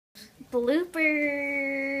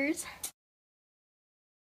Bloopers.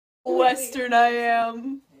 Western I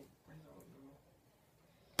am.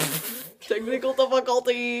 Technical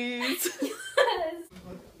difficulties. Yes.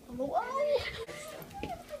 Hello.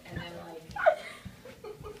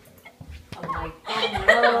 I'm like, oh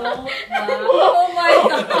no. Oh my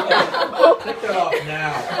god. Take that off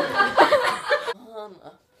now.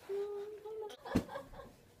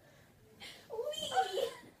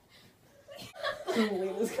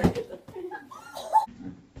 Lena's gonna get the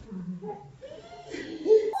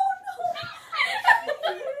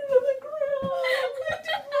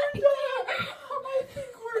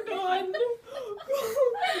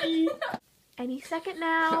Any second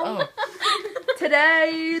now. Oh.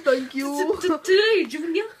 Today, thank you. Today,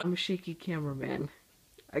 Junior. I'm a shaky cameraman.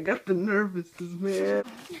 I got the nervousness, man.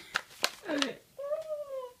 I'm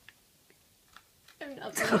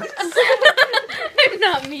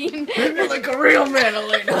not mean. You're like a real man,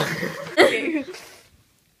 Elena. Okay.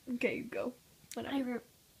 Okay, go.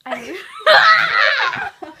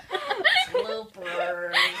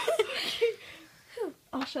 Bloopers.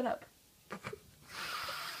 Oh, shut up.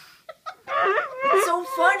 It's so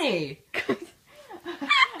funny.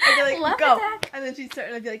 I'd be like, Laugh go. attack. And then she'd start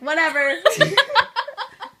and I'd be like, whatever.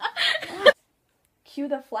 Cue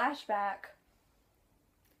the flashback.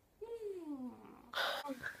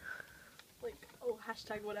 Like, oh,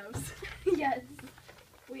 hashtag whatevs. Yes.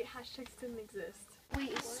 Wait, hashtags didn't exist.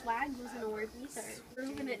 Wait, swag wasn't a word either.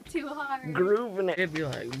 Grooving it too hard. Grooving it. It'd be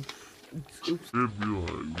like, oops. What's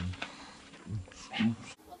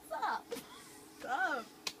up? What's up?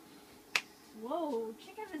 Whoa,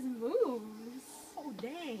 check out his moves. Oh,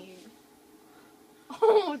 dang.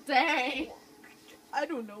 Oh, dang. I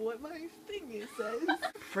don't know what my thing says.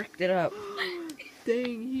 Fricked it up.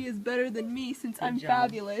 Dang, he is better than me since I'm job.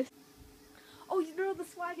 fabulous. Oh, you know the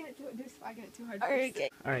swag in it too. Do swag in it too hard. first. Okay.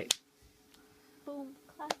 Alright, Boom,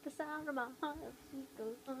 clap the sound of my heart.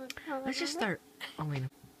 let's just start. Elena.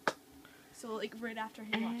 So, like, right after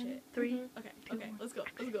him, watch it. 3. Okay, okay, let's go,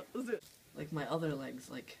 let's go, let's do it. Like my other legs,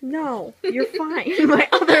 like. No, you're fine. My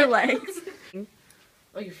other legs.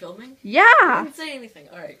 Oh, you're filming? I Yeah! didn't say anything.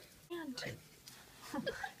 Alright.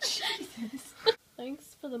 Jesus.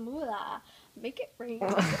 Thanks for the moolah. Make it rain.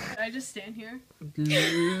 Can I just stand here?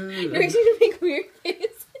 You're going to make weird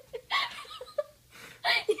faces.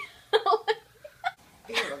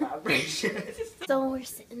 So we're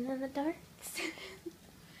sitting in the dark.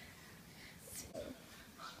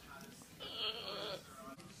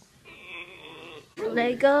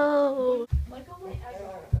 Lego. Lego.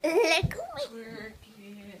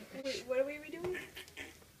 Wait, what are we redoing?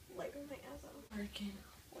 Lego my ass off. Working.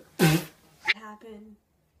 What happened?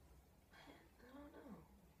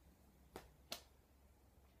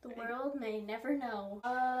 The world may never know.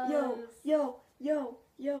 Yo.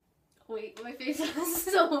 Wait, my face was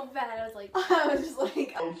so bad. I was like, I was just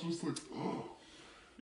like, I was just like, oh.